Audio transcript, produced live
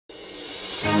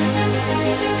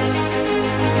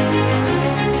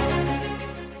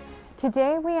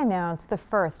Today we announce the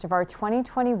first of our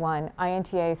 2021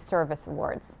 INTA Service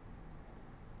Awards.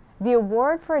 The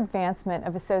Award for Advancement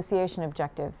of Association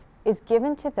Objectives is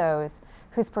given to those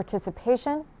whose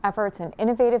participation, efforts, and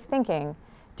innovative thinking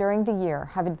during the year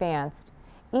have advanced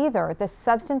either the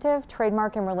substantive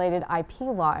trademark and related IP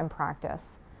law and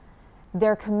practice,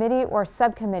 their committee or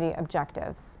subcommittee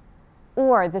objectives,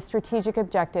 or the strategic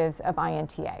objectives of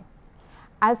INTA,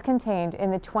 as contained in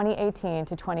the 2018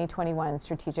 to 2021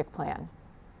 Strategic Plan.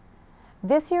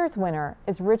 This year's winner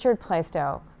is Richard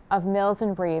Plaistowe of Mills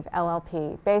 & Reeve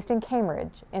LLP, based in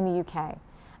Cambridge in the UK.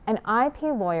 An IP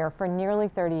lawyer for nearly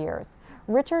 30 years,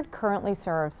 Richard currently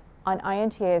serves on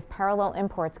INTA's Parallel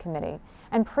Imports Committee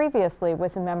and previously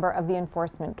was a member of the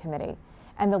Enforcement Committee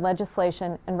and the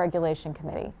Legislation and Regulation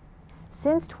Committee.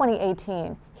 Since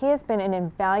 2018, he has been an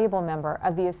invaluable member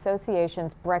of the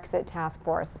Association's Brexit Task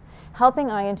Force, helping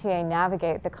INTA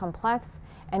navigate the complex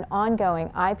and ongoing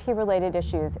IP-related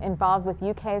issues involved with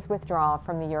UK's withdrawal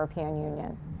from the European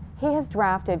Union. He has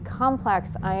drafted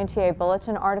complex INTA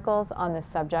bulletin articles on this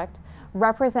subject,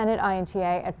 represented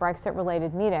INTA at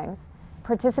Brexit-related meetings,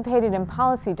 participated in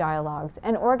policy dialogues,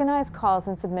 and organized calls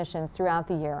and submissions throughout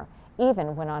the year,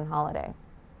 even when on holiday.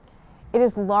 It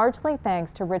is largely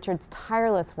thanks to Richard's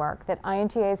tireless work that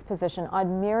INTA's position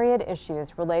on myriad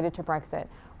issues related to Brexit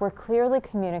were clearly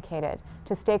communicated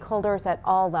to stakeholders at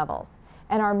all levels,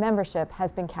 and our membership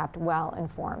has been kept well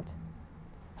informed.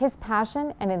 His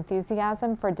passion and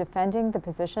enthusiasm for defending the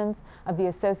positions of the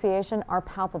association are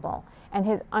palpable, and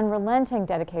his unrelenting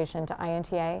dedication to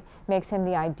INTA makes him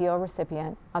the ideal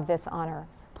recipient of this honor.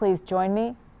 Please join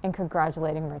me in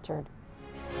congratulating Richard.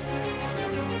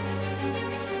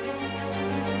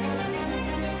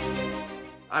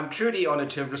 I'm truly honoured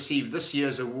to have received this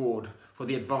year's award for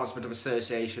the advancement of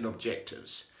association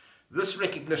objectives. This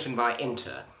recognition by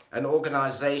INTA, an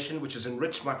organisation which has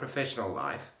enriched my professional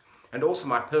life and also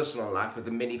my personal life with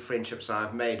the many friendships I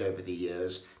have made over the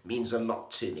years, means a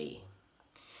lot to me.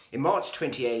 In March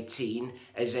 2018,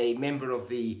 as a member of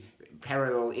the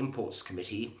Parallel Imports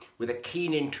Committee, with a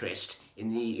keen interest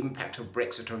in the impact of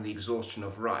Brexit on the exhaustion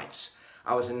of rights,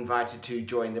 I was invited to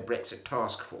join the Brexit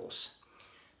Task Force.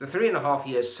 The 3.5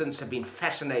 years since have been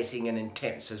fascinating and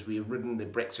intense as we have ridden the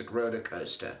Brexit roller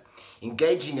coaster,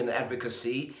 engaging in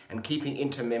advocacy and keeping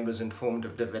INTA members informed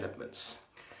of developments.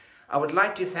 I would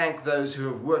like to thank those who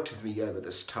have worked with me over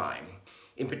this time,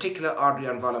 in particular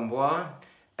Adrian Valembois,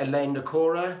 Elaine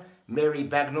Nakora, Mary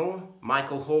Bagnall,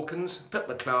 Michael Hawkins, Pip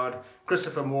McLeod,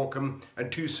 Christopher Morecambe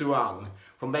and Tu Suang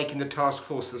for making the task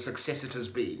force the success it has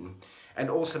been, and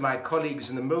also my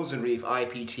colleagues in the Mills & Reeve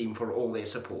IP team for all their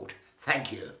support.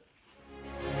 Thank you.